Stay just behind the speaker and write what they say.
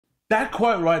That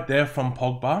quote right there from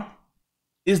Pogba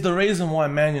is the reason why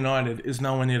Man United is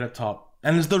nowhere near the top,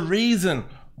 and is the reason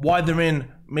why they're in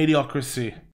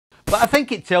mediocrity. But I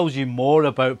think it tells you more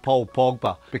about Paul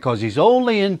Pogba, because he's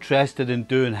only interested in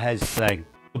doing his thing.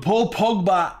 The Paul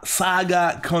Pogba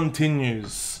saga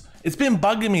continues. It's been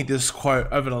bugging me, this quote,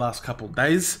 over the last couple of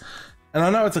days, and I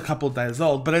know it's a couple of days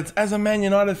old, but it's, as a Man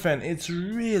United fan, it's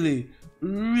really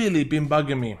been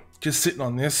bugging me just sitting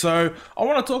on this, so I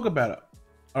want to talk about it.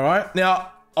 All right,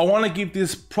 now I want to give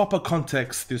this proper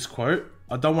context, this quote.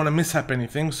 I don't want to mishap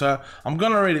anything, so I'm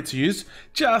going to read it to you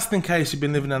just in case you've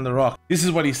been living under a rock. This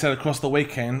is what he said across the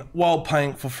weekend while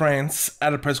playing for France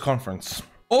at a press conference.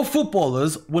 All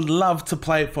footballers would love to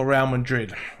play for Real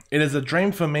Madrid. It is a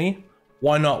dream for me.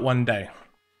 Why not one day?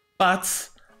 But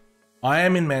I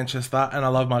am in Manchester and I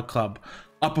love my club.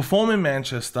 I perform in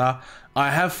Manchester.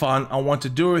 I have fun. I want to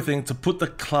do everything to put the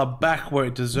club back where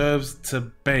it deserves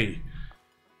to be.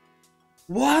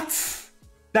 What?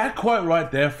 That quote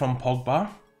right there from Pogba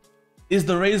is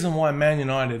the reason why Man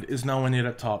United is nowhere near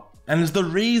the top, and is the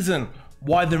reason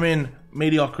why they're in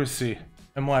mediocrity,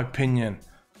 in my opinion.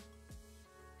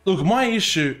 Look, my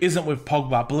issue isn't with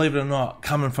Pogba, believe it or not,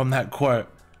 coming from that quote.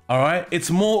 All right, it's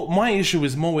more, my issue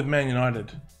is more with Man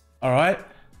United. All right,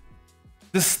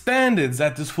 the standards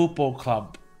at this football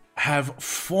club have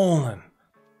fallen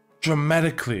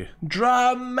dramatically.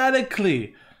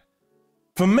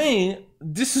 For me,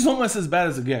 this is almost as bad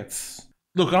as it gets.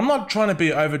 Look, I'm not trying to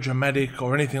be over dramatic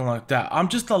or anything like that. I'm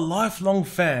just a lifelong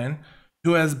fan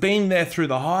who has been there through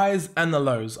the highs and the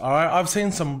lows. All right, I've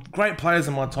seen some great players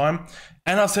in my time,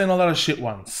 and I've seen a lot of shit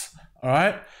ones. All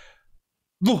right,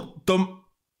 look,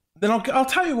 then I'll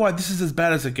tell you why this is as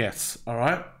bad as it gets. All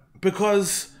right,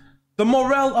 because the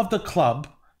morale of the club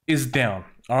is down.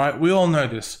 All right, we all know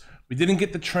this. We didn't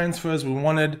get the transfers we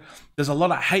wanted. There's a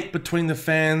lot of hate between the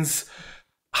fans.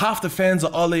 Half the fans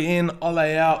are Ole in, Ole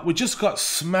out. We just got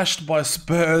smashed by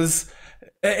Spurs.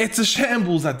 It's a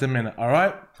shambles at the minute, all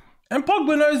right? And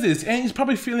Pogba knows this, and he's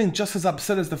probably feeling just as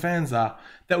upset as the fans are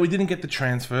that we didn't get the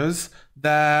transfers,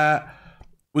 that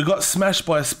we got smashed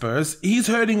by Spurs. He's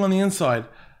hurting on the inside.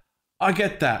 I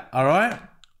get that, all right?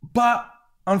 But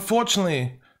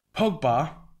unfortunately,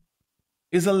 Pogba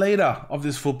is a leader of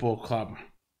this football club.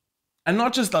 And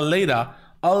not just a leader,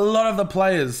 a lot of the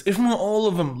players, if not all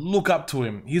of them, look up to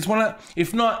him. He's one of,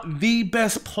 if not the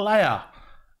best player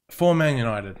for Man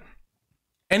United.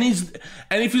 And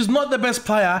if he's not the best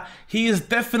player, he is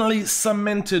definitely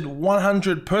cemented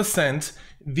 100%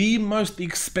 the most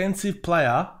expensive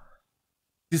player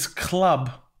this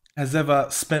club has ever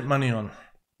spent money on.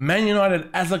 Man United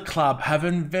as a club have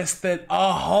invested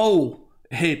a whole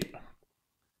heap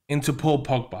into Paul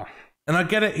Pogba. And I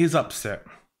get it, he's upset.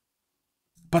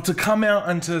 But to come out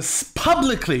and to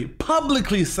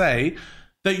publicly say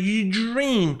that you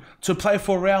dream to play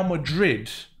for Real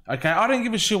Madrid, okay? I don't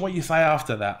give a shit what you say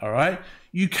after that, all right?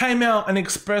 You came out and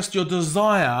expressed your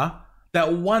desire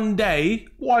that one day,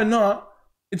 why not,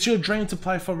 it's your dream to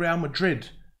play for Real Madrid.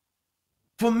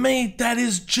 For me, that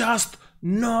is just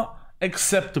not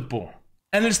acceptable.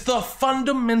 And it's the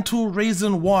fundamental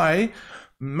reason why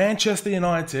Manchester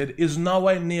United is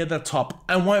nowhere near the top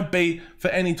and won't be for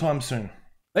any time soon.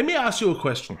 Let me ask you a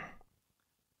question.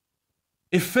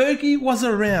 If Fergie was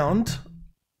around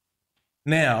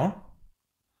now,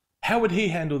 how would he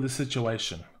handle the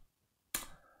situation?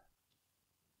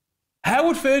 How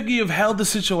would Fergie have held the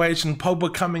situation,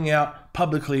 Pogba coming out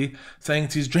publicly saying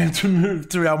it's his dream to move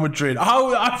to Real Madrid?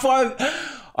 I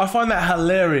find that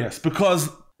hilarious, because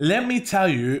let me tell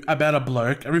you about a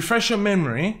bloke, refresh your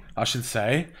memory, I should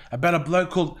say, about a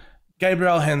bloke called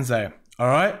Gabriel Henze, all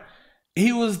right?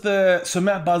 He was the Sir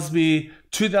Matt Busby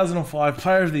 2005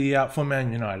 Player of the Year for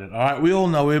Man United. All right, we all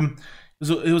know him.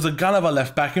 He was a gun of a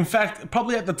left back. In fact,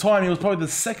 probably at the time, he was probably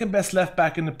the second best left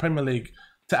back in the Premier League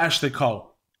to Ashley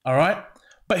Cole. All right,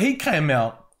 but he came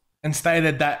out and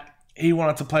stated that he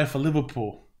wanted to play for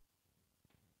Liverpool.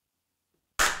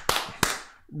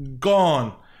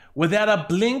 Gone. Without a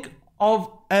blink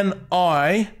of an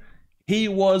eye, he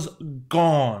was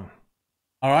gone.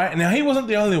 All right, now he wasn't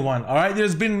the only one. All right,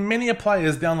 there's been many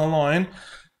players down the line.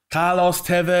 Carlos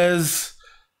Tevez,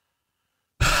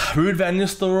 Ruud van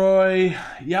Nistelrooy,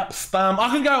 Jaap Stam. I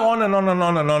can go on and on and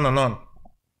on and on and on.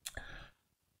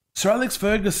 Sir Alex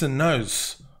Ferguson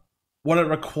knows what it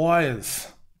requires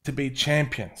to be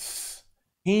champions.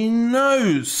 He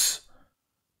knows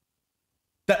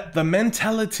that the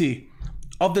mentality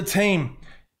of the team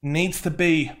needs to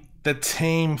be the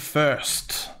team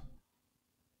first.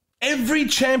 Every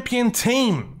champion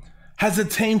team has a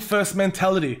team first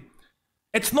mentality.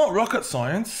 It's not rocket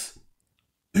science.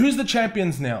 Who's the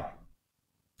champions now?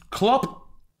 Klopp,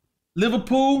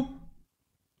 Liverpool,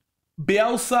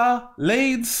 Bielsa,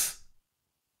 Leeds.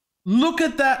 Look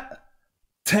at that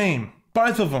team,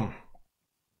 both of them.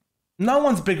 No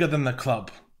one's bigger than the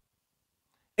club.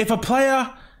 If a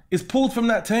player is pulled from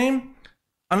that team,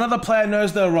 another player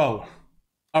knows their role.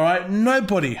 All right?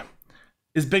 Nobody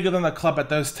is bigger than the club at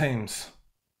those teams.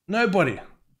 Nobody.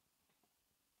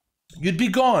 You'd be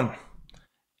gone.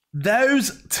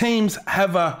 Those teams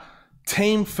have a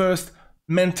team-first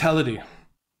mentality.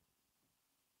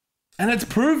 And it's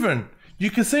proven. You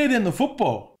can see it in the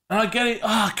football. And I get it.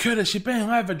 Oh, Curtis, you're being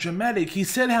over dramatic. He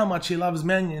said how much he loves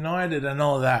Man United and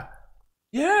all that.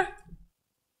 Yeah?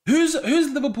 Who's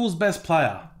Liverpool's best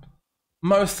player?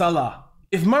 Mo Salah.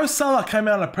 If Mo Salah came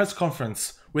out in a press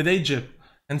conference with Egypt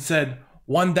and said,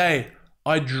 one day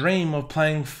I dream of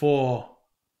playing for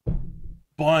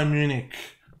Bayern Munich,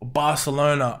 or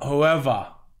Barcelona,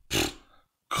 whoever.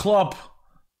 Klopp.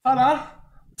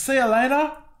 See you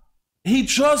later. He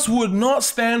just would not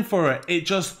stand for it. It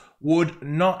just would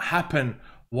not happen.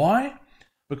 Why?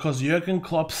 Because Jurgen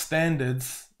Klopp's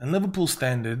standards and Liverpool's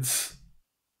standards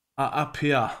are up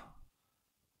here.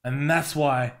 And that's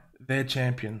why they're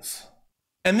champions.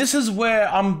 And this is where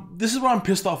I'm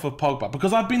pissed off with Pogba,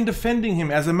 because I've been defending him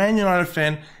as a Man United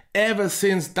fan ever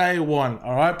since day one,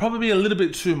 all right? Probably a little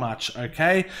bit too much,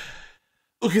 okay?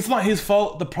 Look, it's not his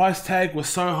fault. The price tag was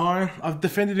so high. I've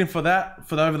defended him for that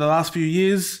over the last few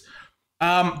years.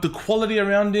 The quality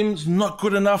around him is not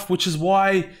good enough, which is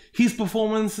why his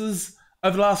performances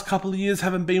over the last couple of years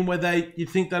haven't been where you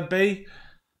think they'd be.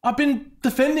 I've been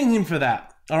defending him for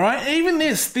that, all right? Even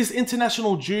this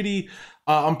international duty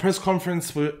on press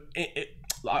conference for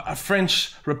a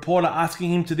French reporter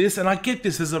asking him to this, and I get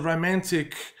this as a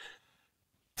romantic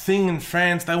thing in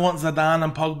France. They want Zidane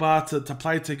and Pogba to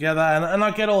play together, and I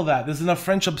get all that. There's enough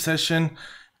French obsession,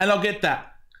 and I'll get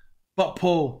that. But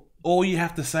Paul, all you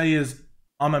have to say is,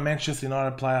 I'm a Manchester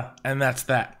United player, and that's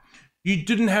that. You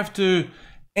didn't have to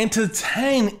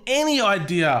entertain any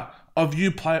idea of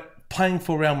you playing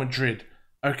for Real Madrid,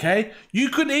 okay? You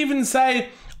could even say,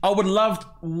 I would love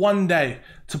one day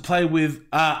to play with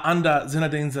under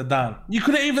Zinedine Zidane. You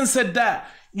could have even said that.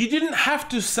 You didn't have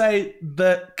to say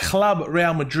the club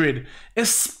Real Madrid,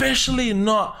 especially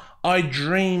not I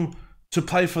dream to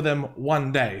play for them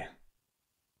one day.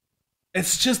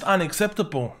 It's just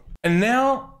unacceptable. And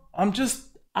now I'm just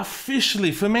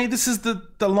officially, for me, this is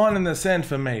the line in the sand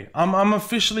for me. I'm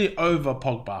officially over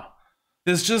Pogba.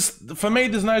 For me,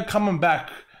 there's no coming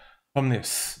back from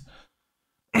this.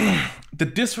 The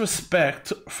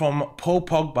disrespect from Paul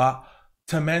Pogba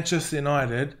to Manchester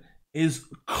United is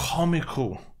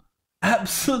comical.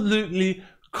 Absolutely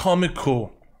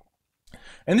comical.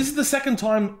 And this is the second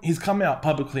time he's come out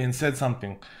publicly and said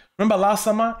something. Remember last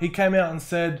summer, he came out and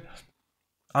said,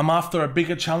 I'm after a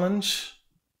bigger challenge.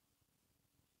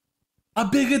 A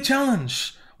bigger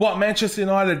challenge. What, Manchester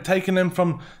United taking them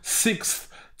from 6th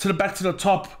back to the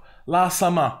top last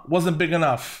summer wasn't big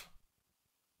enough.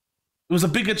 It was a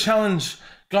bigger challenge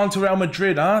going to Real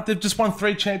Madrid, huh? They've just won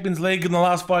 3 Champions League in the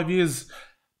last 5 years.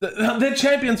 They're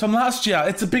champions from last year.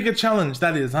 It's a bigger challenge,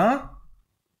 that is, huh?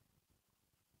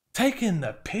 Taking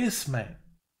the piss, mate.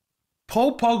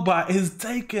 Paul Pogba is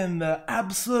taking the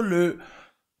absolute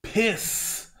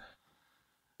piss.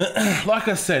 Like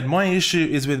I said, my issue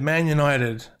is with Man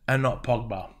United and not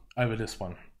Pogba over this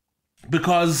one.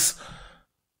 Because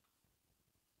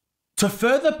to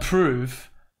further prove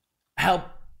how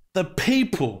the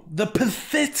people, the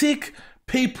pathetic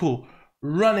people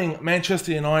running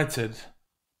Manchester United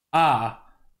are,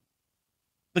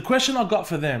 the question I got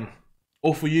for them,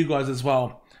 or for you guys as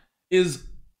well, is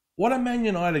what are Man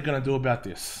United going to do about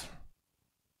this?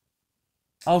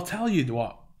 I'll tell you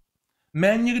what.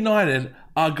 Man United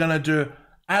are going to do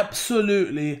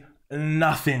absolutely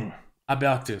nothing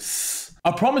about this.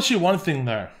 I promise you one thing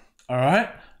though, all right?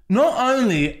 Not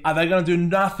only are they going to do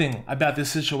nothing about this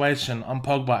situation on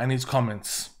Pogba and his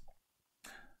comments,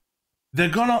 they're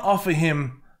going to offer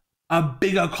him a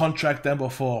bigger contract than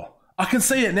before. I can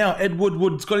see it now. Ed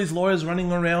Woodward's got his lawyers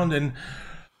running around and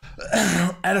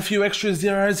add a few extra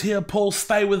zeros here. Paul,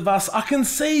 stay with us. I can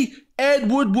see Ed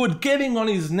Woodward getting on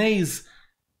his knees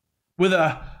with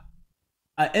an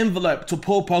envelope to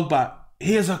Paul Pogba.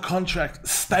 Here's a contract.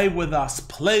 Stay with us,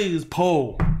 please,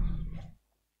 Paul.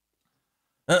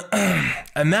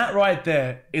 And that right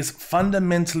there is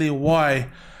fundamentally why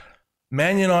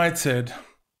Man United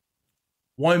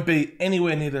won't be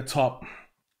anywhere near the top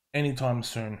anytime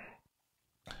soon.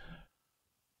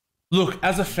 Look,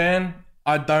 as a fan,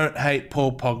 I don't hate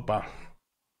Paul Pogba.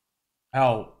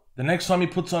 Hell, the next time he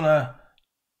puts on a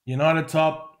United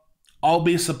top, I'll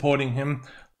be supporting him.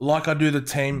 like I do the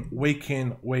team week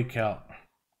in, week out.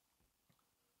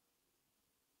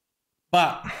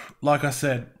 But, like I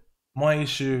said, my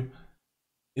issue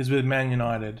is with Man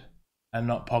United and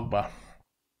not Pogba.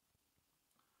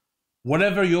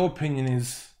 Whatever your opinion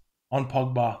is on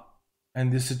Pogba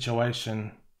and this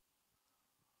situation,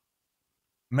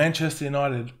 Manchester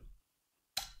United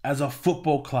as a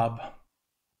football club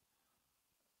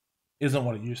isn't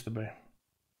what it used to be.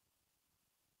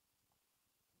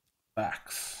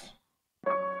 Facts.